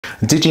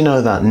Did you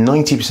know that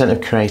 90%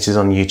 of creators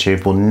on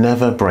YouTube will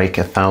never break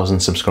 1,000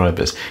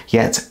 subscribers?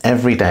 Yet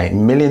every day,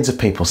 millions of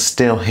people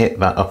still hit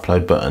that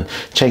upload button,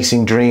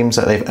 chasing dreams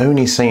that they've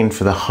only seen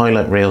for the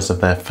highlight reels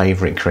of their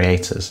favourite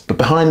creators. But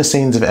behind the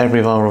scenes of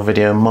every viral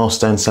video,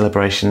 milestone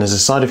celebration, there's a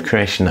side of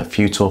creation that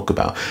few talk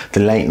about. The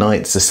late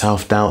nights, the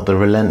self-doubt, the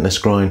relentless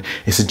grind.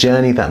 It's a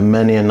journey that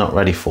many are not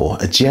ready for.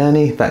 A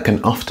journey that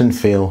can often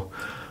feel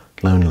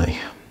lonely.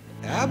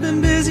 I've been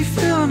busy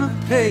filling up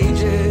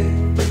pages.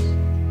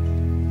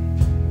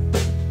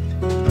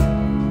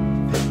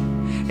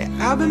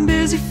 I've been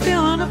busy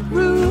filling up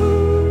rooms.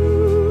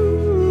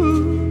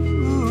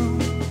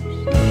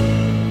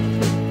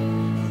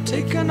 I'm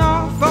taking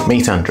off.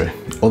 Meet Andrew.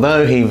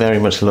 Although he very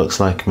much looks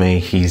like me,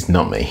 he's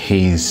not me,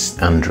 he's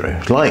Andrew.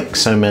 Like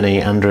so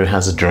many, Andrew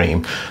has a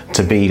dream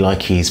to be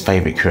like his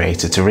favourite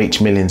creator, to reach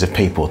millions of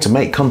people, to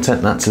make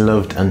content that's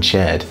loved and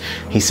shared.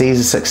 He sees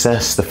the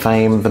success, the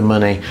fame, the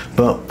money,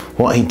 but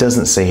what he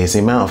doesn't see is the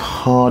amount of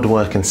hard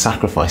work and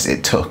sacrifice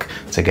it took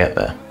to get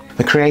there.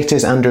 The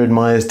creators Andrew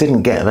admires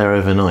didn't get there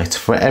overnight.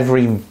 For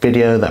every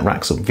video that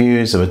racks up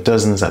views, there were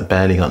dozens that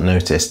barely got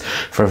noticed.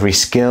 For every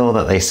skill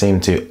that they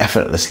seemed to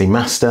effortlessly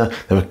master,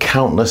 there were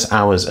countless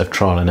hours of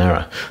trial and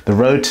error. The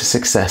road to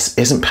success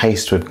isn't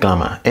paced with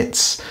glamour,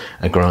 it's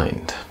a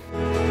grind.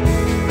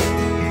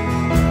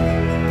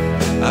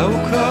 I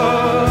will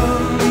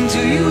come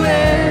to you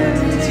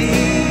empty,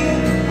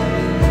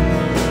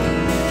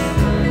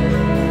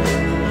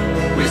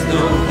 with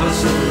no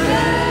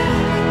possibility.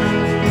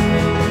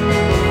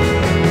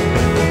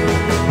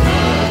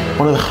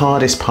 One of the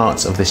hardest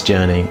parts of this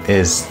journey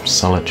is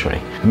solitary.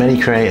 Many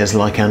creators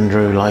like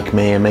Andrew, like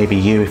me, and maybe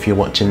you if you're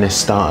watching this,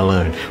 start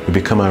alone. We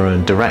become our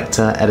own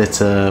director,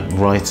 editor,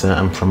 writer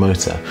and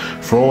promoter.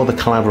 For all the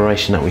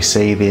collaboration that we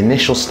see, the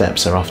initial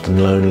steps are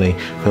often lonely,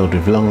 filled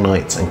with long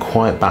nights and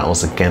quiet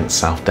battles against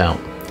self-doubt.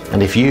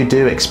 And if you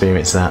do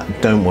experience that,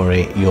 don't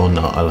worry, you're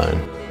not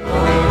alone.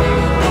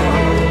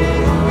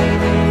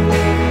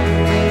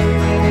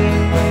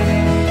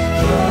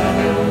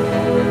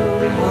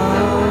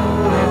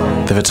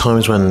 There were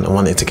times when I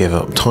wanted to give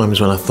up,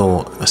 times when I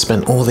thought I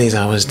spent all these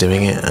hours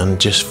doing it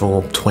and just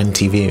for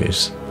 20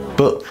 views.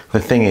 But the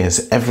thing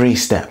is, every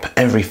step,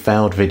 every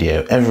failed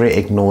video, every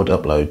ignored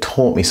upload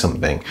taught me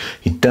something.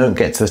 You don't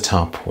get to the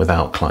top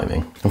without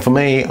climbing. And for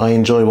me, I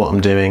enjoy what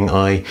I'm doing.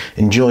 I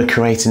enjoy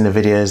creating the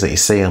videos that you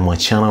see on my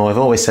channel. I've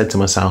always said to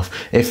myself,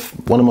 if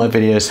one of my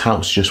videos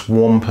helps just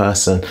one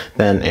person,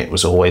 then it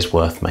was always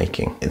worth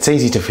making. It's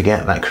easy to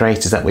forget that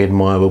creators that we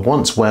admire were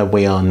once where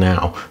we are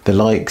now. The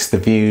likes, the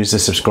views, the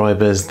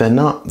subscribers, they're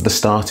not the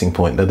starting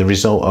point. They're the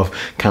result of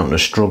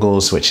countless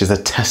struggles, which is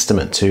a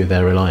testament to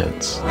their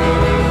reliance.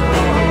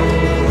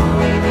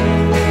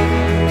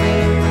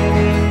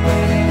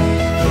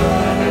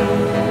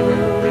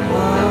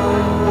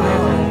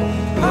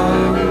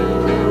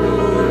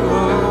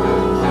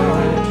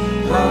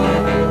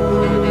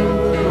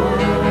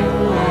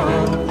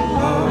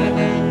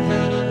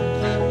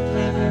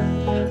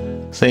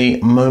 See,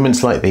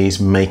 moments like these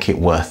make it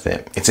worth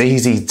it. It's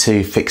easy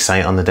to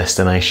fixate on the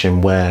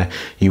destination where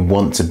you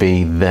want to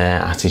be, their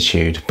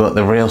attitude, but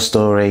the real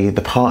story,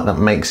 the part that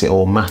makes it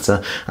all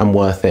matter and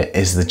worth it,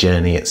 is the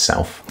journey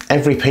itself.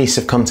 Every piece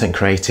of content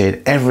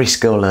created, every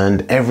skill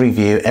learned, every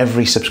view,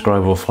 every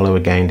subscriber or follower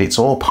gained, it's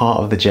all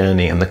part of the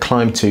journey and the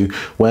climb to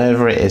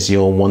wherever it is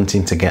you're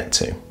wanting to get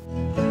to.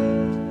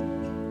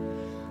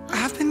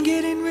 I've been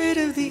getting rid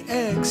of the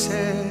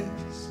excess,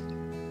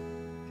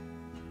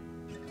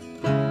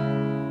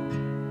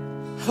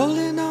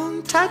 holding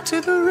on tight to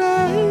the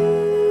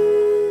rain.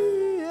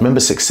 Remember,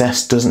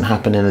 success doesn't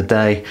happen in a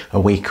day, a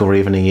week or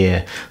even a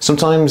year.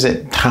 Sometimes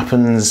it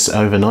happens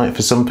overnight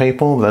for some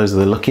people, those are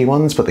the lucky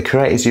ones, but the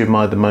creators you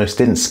admire the most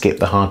didn't skip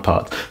the hard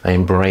parts, they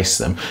embraced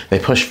them. They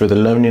pushed through the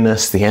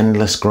loneliness, the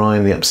endless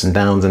grind, the ups and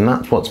downs, and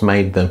that's what's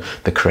made them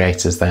the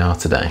creators they are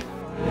today.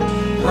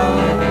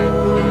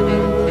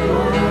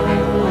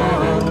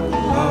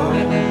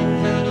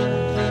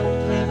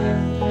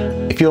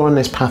 If you're on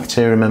this path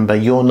too, remember,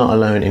 you're not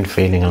alone in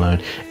feeling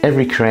alone.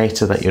 Every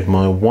creator that you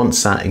admire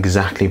wants that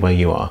exactly where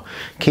you are.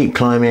 Keep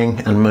climbing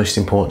and most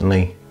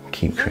importantly,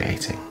 keep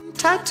creating.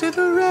 Tied to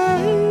the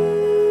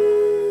rain.